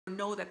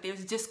know that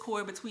there's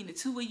discord between the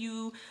two of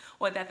you,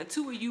 or that the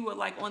two of you are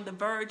like on the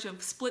verge of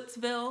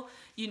Splitsville,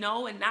 you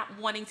know, and not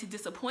wanting to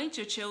disappoint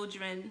your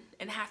children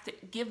and have to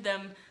give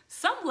them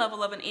some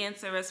level of an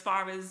answer as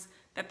far as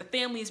that the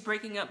family is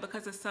breaking up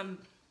because of some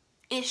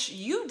ish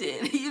you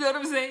did. You know what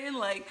I'm saying?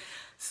 Like,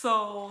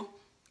 so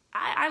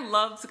I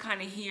love to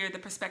kind of hear the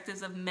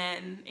perspectives of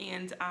men,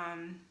 and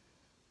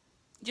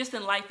just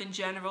in life in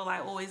general, I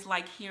always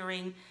like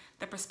hearing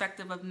the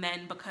perspective of men,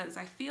 because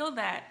I feel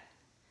that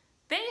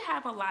they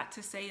have a lot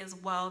to say as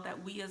well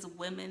that we as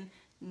women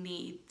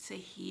need to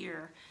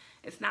hear.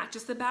 It's not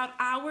just about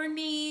our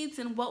needs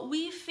and what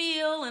we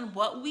feel and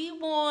what we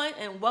want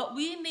and what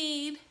we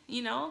need,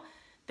 you know.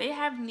 They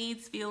have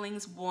needs,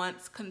 feelings,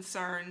 wants,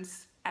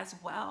 concerns as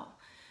well,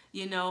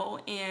 you know.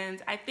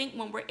 And I think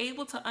when we're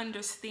able to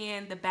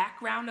understand the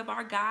background of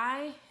our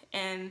guy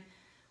and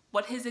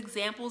what his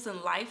examples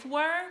in life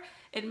were,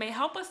 it may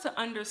help us to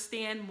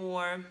understand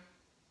more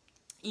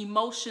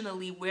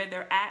emotionally where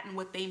they're at and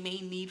what they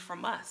may need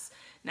from us.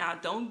 Now,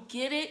 don't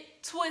get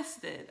it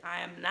twisted.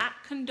 I am not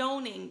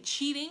condoning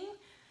cheating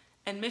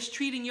and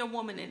mistreating your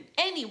woman in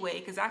any way,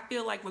 because I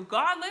feel like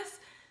regardless,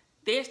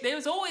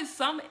 there's always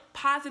some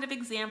positive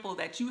example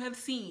that you have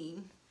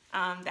seen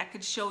that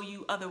could show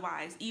you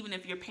otherwise, even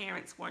if your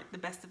parents weren't the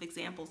best of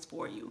examples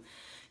for you,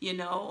 you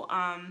know.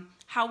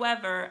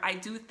 However, I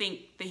do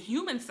think the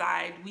human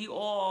side, we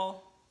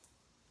all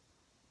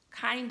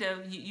kind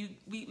of,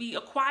 we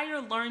acquire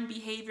learned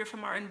behavior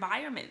from our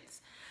environments.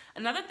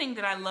 Another thing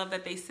that I love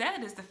that they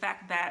said is the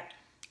fact that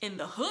in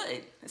the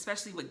hood,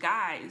 especially with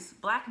guys,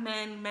 black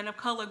men, men of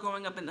color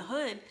growing up in the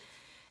hood,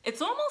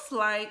 it's almost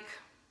like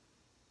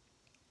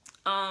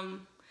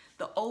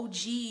the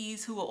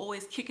OGs who are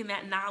always kicking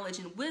that knowledge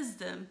and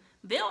wisdom,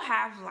 they'll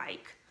have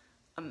like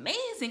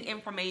amazing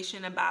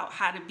information about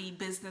how to be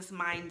business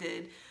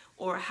minded,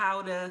 or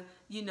how to,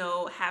 you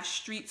know, have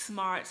street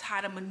smarts, how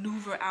to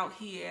maneuver out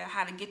here,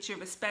 how to get your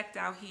respect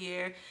out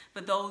here. For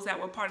those that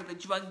were part of the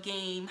drug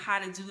game, how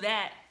to do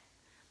that.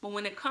 But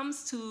when it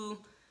comes to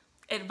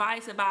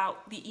advice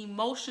about the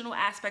emotional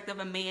aspect of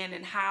a man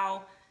and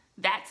how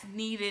that's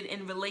needed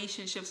in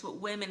relationships with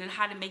women and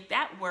how to make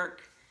that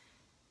work,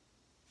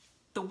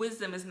 the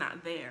wisdom is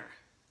not there.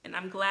 And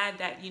I'm glad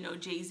that, you know,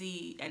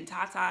 Jay-Z and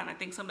Tata, and I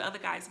think some of the other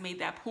guys made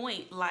that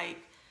point, like,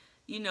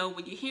 you know,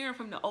 when you're hearing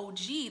from the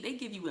OG, they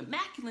give you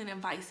immaculate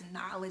advice and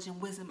knowledge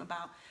and wisdom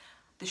about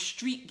the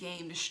street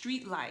game, the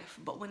street life.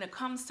 But when it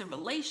comes to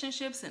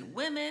relationships and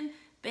women,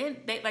 they're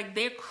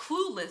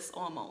clueless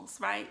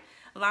almost, right?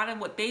 A lot of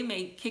what they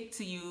may kick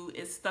to you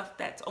is stuff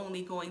that's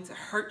only going to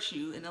hurt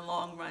you in the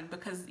long run,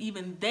 because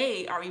even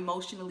they are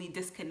emotionally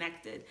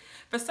disconnected.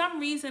 For some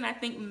reason, I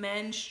think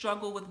men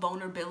struggle with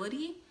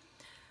vulnerability.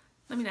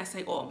 Let me not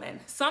say all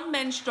men. Some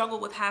men struggle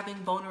with having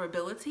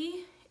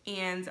vulnerability,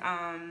 and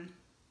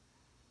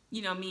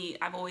you know me,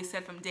 I've always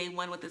said from day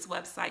one with this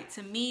website,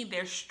 to me,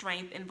 there's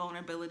strength in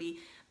vulnerability.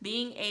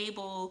 Being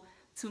able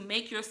to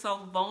make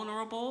yourself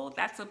vulnerable,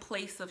 that's a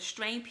place of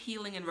strength,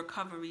 healing, and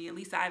recovery. At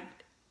least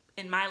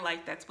in my life,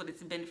 that's what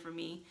it's been for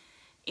me.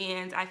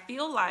 And I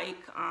feel like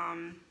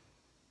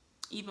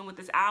even with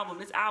this album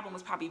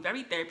was probably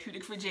very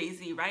therapeutic for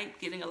Jay-Z, right?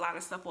 Getting a lot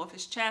of stuff off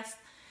his chest,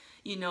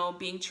 you know,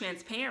 being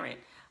transparent.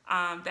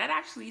 That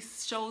actually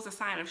shows a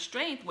sign of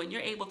strength when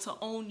you're able to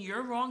own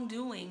your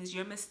wrongdoings,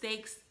 your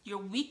mistakes, your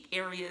weak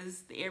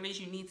areas, the areas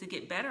you need to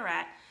get better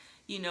at.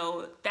 You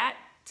know, that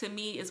to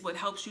me is what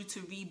helps you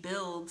to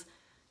rebuild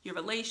your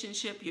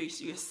relationship,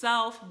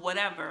 yourself,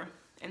 whatever.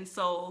 And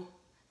so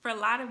for a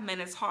lot of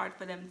men, it's hard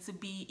for them to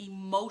be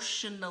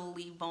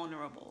emotionally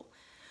vulnerable.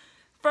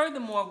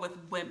 Furthermore with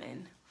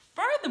women,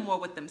 furthermore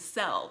with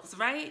themselves,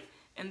 right?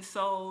 And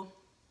so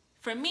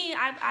for me,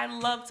 I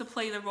love to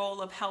play the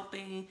role of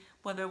helping,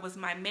 whether it was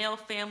my male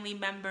family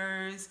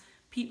members,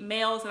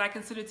 males that I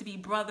consider to be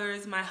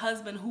brothers, my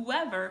husband,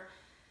 whoever,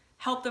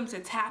 help them to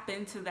tap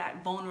into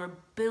that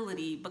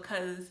vulnerability.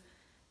 Because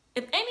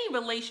if any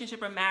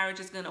relationship or marriage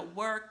is going to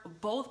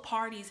work, both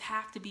parties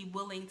have to be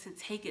willing to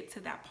take it to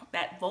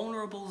that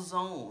vulnerable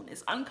zone.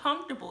 It's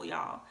uncomfortable,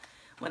 y'all.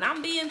 When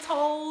I'm being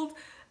told,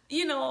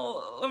 you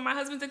know, when my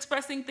husband's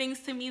expressing things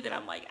to me that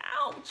I'm like,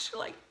 ouch,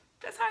 like,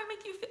 that's how I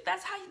make you feel.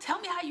 That's how you tell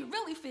me how you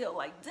really feel.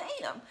 Like,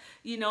 damn,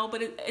 you know,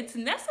 but it's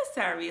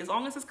necessary as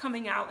long as it's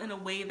coming out in a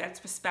way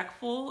that's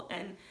respectful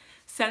and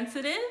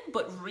sensitive,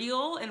 but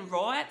real and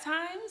raw at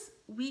times.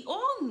 We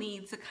all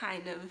need to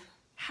kind of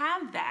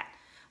have that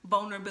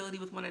vulnerability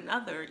with one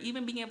another,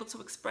 even being able to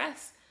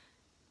express,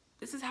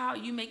 this is how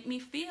you make me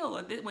feel,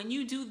 or when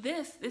you do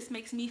this, this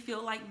makes me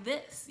feel like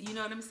this. You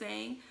know what I'm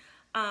saying?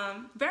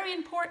 Very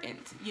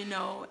important, you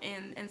know,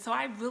 and so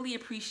I really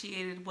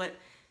appreciated what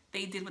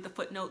they did with the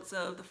footnotes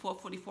of the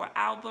 444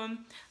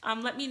 album.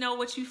 Let me know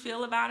what you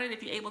feel about it,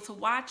 if you're able to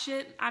watch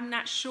it. I'm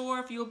not sure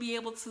if you'll be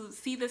able to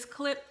see this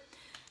clip.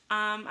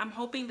 I'm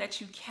hoping that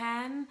you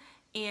can,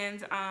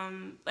 and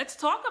let's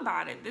talk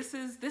about it. This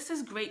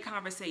is great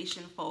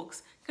conversation,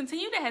 folks.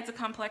 Continue to head to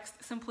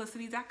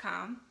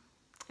ComplexSimplicity.com,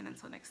 and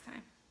until next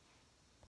time.